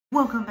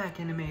Welcome back,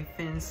 anime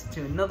fans,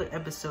 to another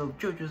episode of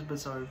JoJo's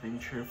Bizarre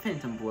Adventure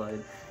Phantom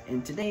Blood,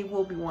 and today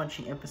we'll be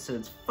watching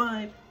episodes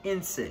 5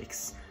 and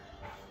 6.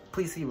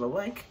 Please leave a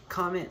like,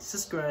 comment,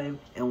 subscribe,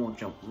 and we'll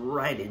jump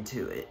right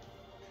into it.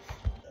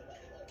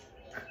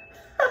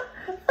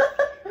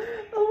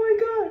 Oh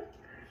my god!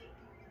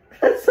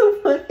 That's so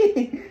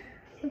funny!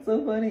 That's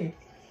so funny.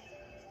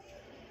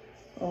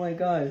 Oh my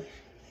gosh.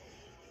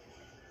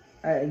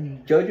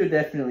 JoJo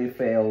definitely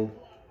failed.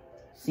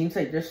 Seems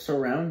like they're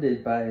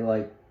surrounded by,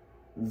 like,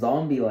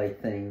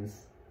 zombie-like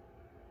things.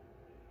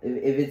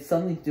 If it's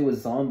something to do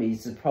with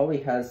zombies, it probably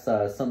has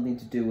something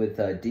to do with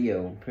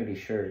Dio, I'm pretty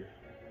sure.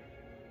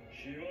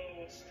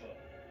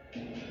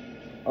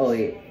 Oh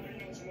wait.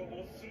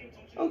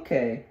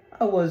 Okay,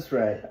 I was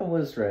right.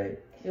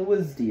 It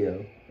was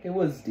Dio.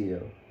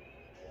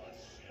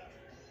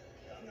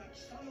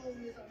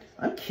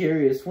 I'm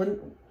curious,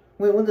 when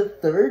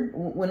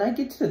I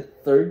get to the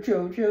third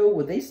JoJo,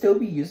 would they still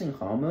be using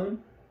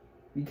Hamon?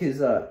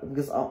 Because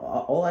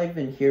all I've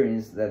been hearing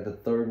is that the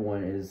third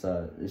one is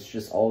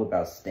just all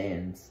about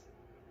stands.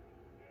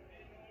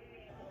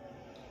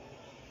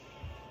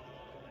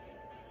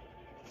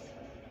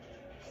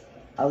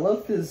 I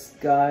love this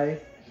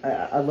guy.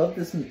 I love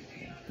this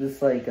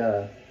like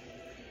I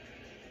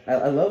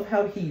love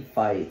how he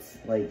fights.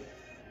 Like,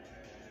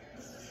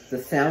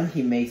 the sound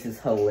he makes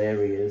is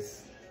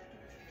hilarious.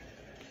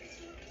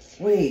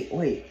 Wait.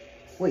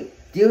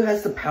 Dio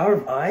has the power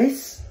of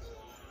ice?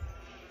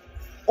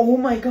 Oh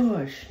my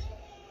gosh.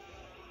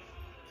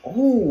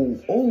 Oh,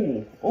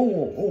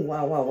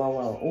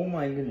 wow. Oh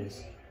my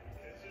goodness.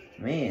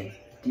 Man,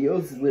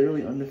 Dio's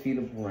literally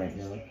undefeatable right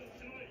now.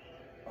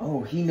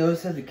 Oh, he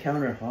knows how to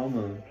counter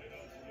Hamon.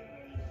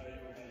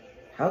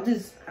 How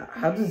does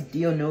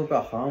Dio know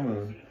about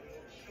Hamon?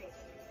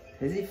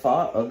 Has he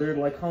fought other,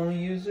 like, Hamon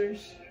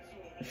users?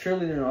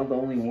 Surely they're not the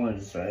only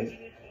ones, right?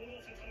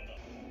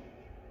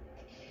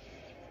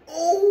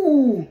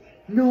 Oh,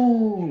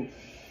 no.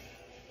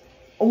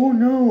 Oh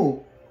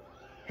no!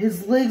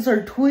 His legs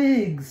are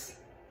twigs!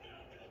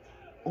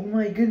 Oh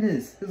my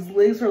goodness! His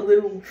legs are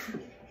literal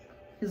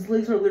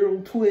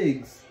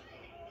twigs!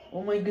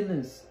 Oh my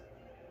goodness!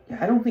 Yeah,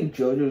 I don't think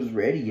JoJo's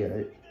ready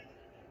yet.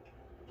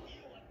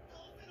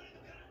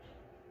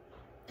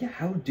 Yeah,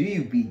 how do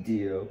you beat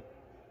Dio?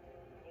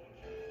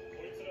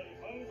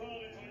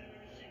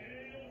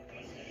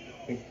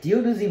 If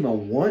Dio doesn't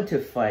even want to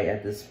fight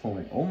at this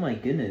point, oh my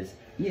goodness,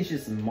 he is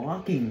just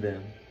mocking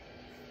them.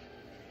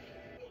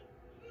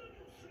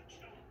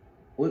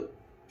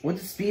 What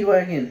does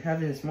Speedwagon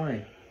have in his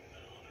mind?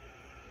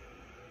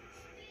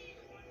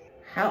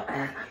 How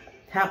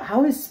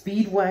is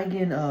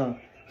Speedwagon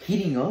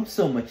heating up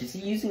so much? Is he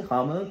using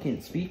Hamon? Can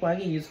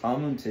Speedwagon use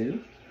Hamon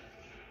too?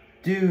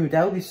 Dude,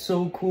 that would be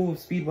so cool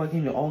if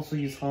Speedwagon could also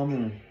use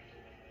Hamon.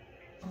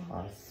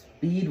 Aw,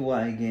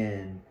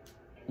 Speedwagon.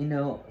 You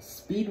know,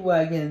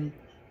 Speedwagon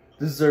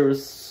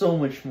deserves so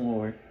much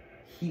more.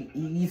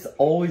 He's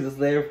always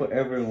there for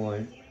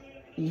everyone.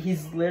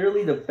 He's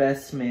literally the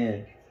best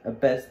man.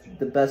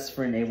 The best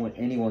friend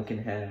anyone can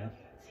have.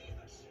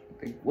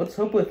 Like, what's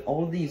up with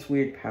all these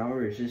weird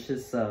powers? It's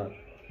just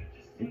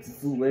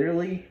it's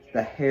literally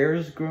the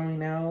hairs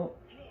growing out,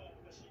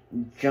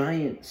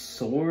 giant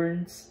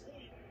swords.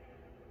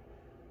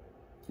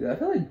 Dude, I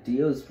feel like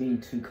Dio's being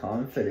too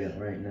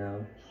confident right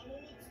now.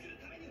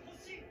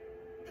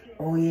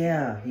 Oh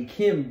yeah, he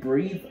can't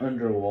breathe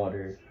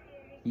underwater.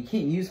 He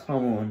can't use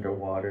Hamon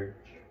underwater.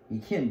 He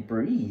can't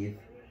breathe.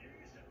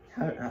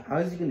 How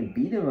is he gonna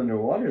beat him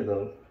underwater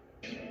though?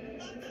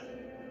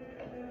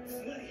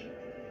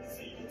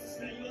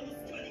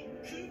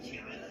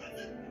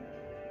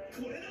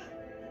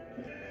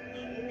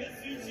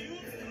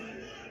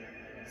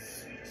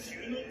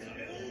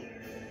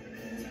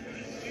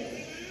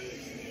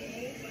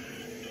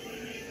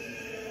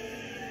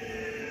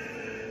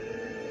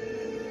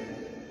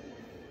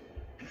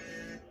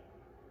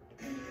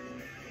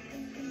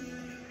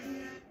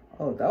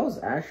 Oh, that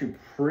was actually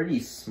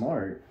pretty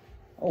smart.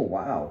 Oh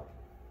wow.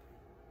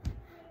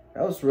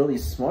 That was really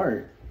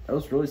smart. That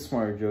was really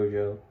smart,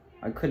 JoJo.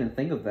 I couldn't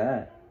think of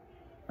that.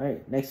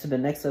 Alright, next to the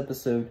next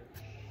episode.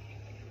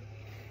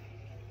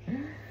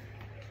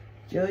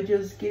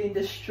 JoJo's getting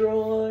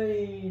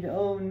destroyed.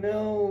 Oh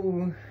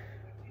no.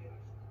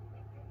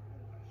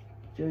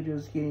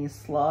 JoJo's getting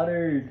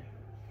slaughtered.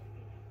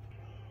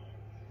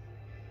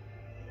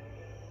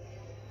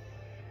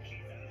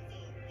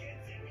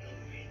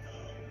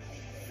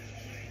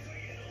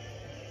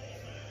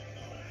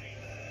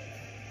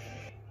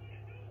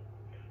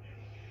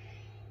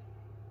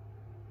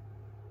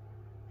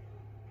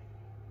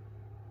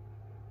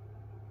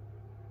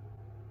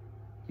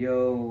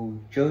 Yo,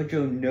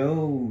 JoJo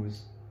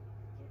knows.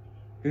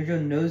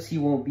 JoJo knows he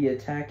won't be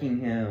attacking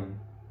him.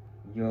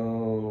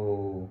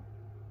 Yo.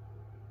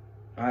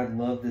 I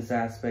love this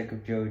aspect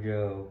of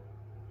JoJo.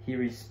 He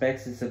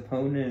respects his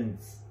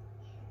opponents.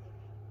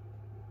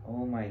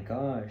 Oh my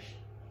gosh.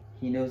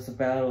 He knows the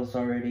battle's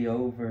already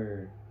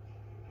over.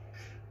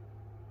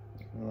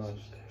 Look.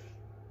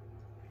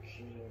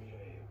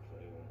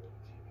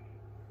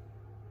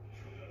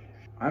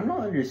 I'm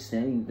not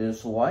understanding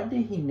this. Why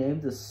did he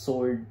name the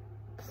sword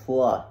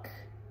Pluck?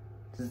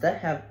 Does that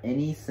have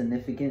any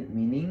significant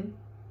meaning?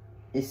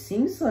 It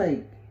seems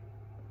like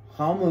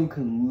Hamo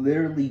can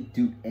literally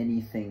do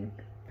anything,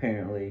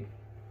 apparently.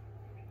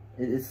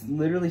 It's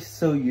literally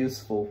so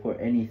useful for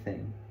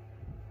anything.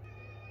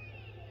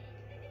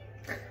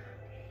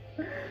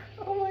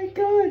 Oh my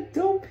god,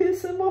 don't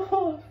piss him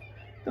off!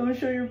 Don't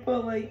show your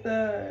butt like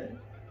that!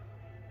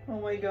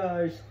 Oh my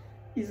gosh,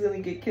 he's gonna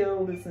get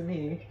killed, isn't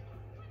he?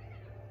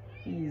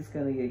 He's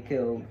gonna get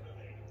killed.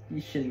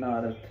 You should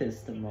not have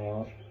pissed him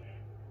off.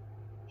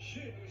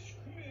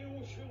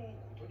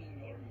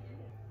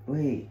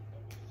 Wait,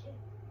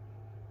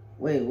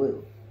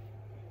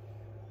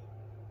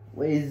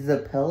 is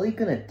Zeppeli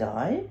gonna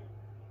die?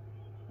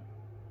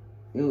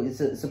 Yo,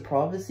 is a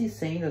prophecy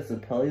saying that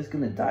Zeppeli is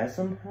gonna die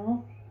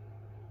somehow?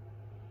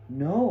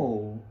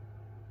 No.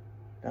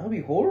 That would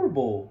be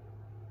horrible.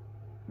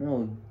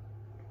 No.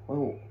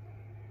 Whoa.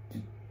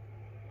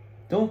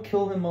 Don't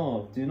kill him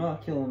off. Do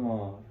not kill him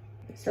off.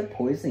 Is that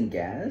poison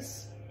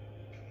gas?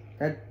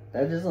 That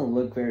doesn't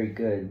look very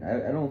good.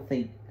 I don't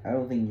think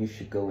you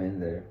should go in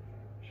there.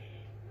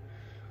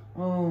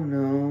 Oh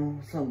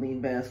no,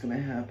 something bad's gonna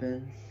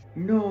happen.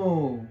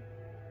 No!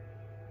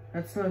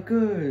 That's not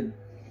good.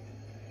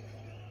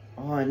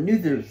 Oh, I knew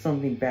there was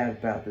something bad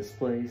about this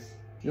place.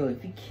 Yo,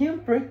 if you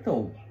can't break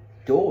the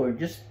door,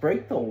 just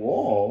break the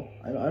wall.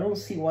 I don't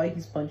see why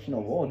he's punching a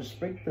wall. Just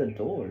break the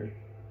door.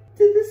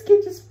 Did this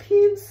kid just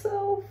pee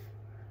himself?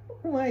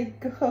 Oh my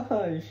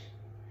gosh.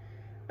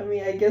 I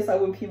mean, I guess I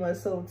would pee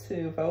myself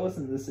too if I was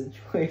in this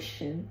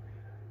situation.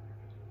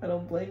 I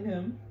don't blame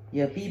him.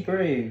 Yeah, be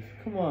brave.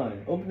 Come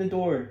on. Open the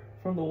door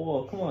from the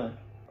wall. Come on.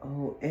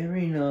 Oh,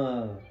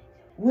 Erina.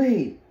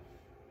 Wait,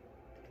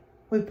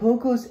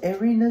 Poco's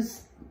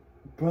Erina's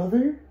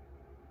brother?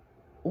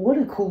 What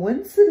a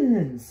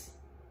coincidence.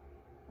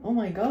 Oh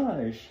my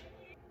gosh.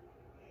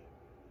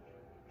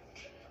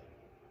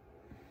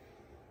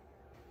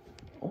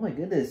 Oh my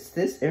goodness,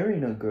 this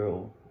Erina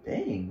girl.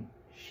 Dang.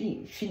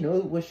 She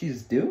knows what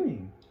she's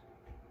doing.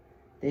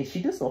 Dang,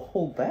 she doesn't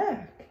hold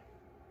back.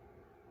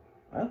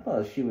 I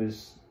thought she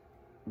was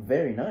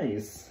very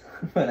nice,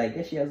 but I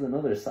guess she has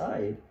another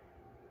side.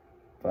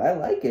 But I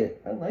like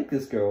it. I like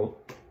this girl.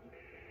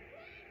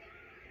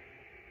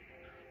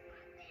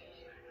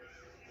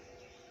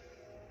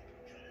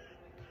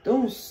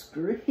 Don't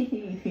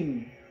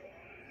scream.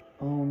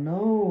 Oh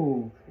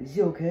no. Is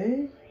he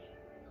okay?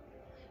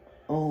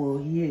 Oh,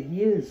 he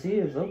is.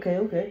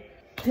 Okay.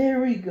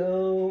 There we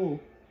go.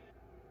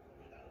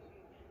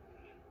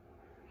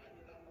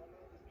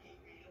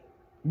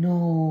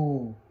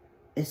 No.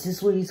 Is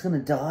this where he's gonna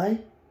die?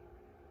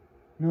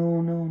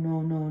 No.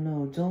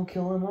 Don't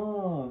kill him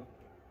off.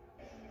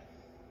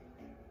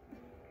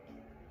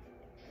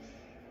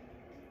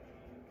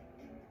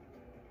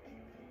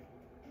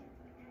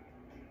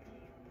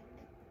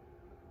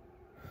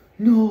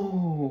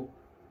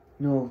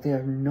 No, they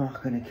are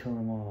not gonna kill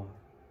him off.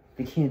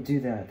 They can't do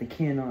that. They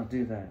cannot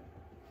do that.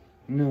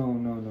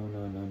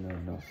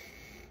 No.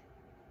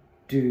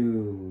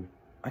 Dude,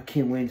 I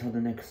can't wait until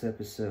the next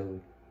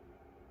episode.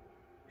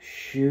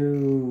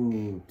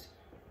 Shoot.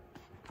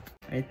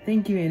 Alright,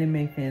 thank you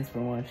anime fans for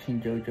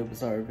watching JoJo's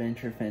Bizarre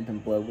Adventure Phantom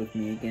Blood with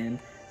me again.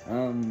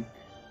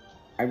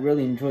 I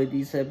really enjoyed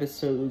these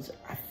episodes.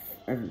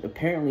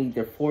 Apparently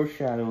they're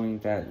foreshadowing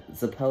that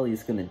Zeppeli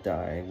is gonna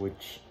die,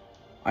 which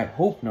I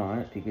hope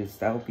not, because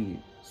that would be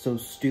so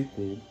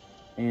stupid.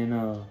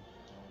 And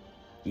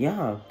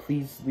yeah,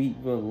 please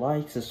leave a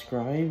like,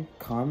 subscribe,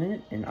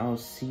 comment, and I'll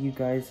see you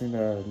guys in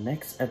the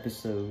next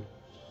episode.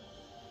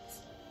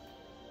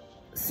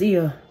 See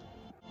ya!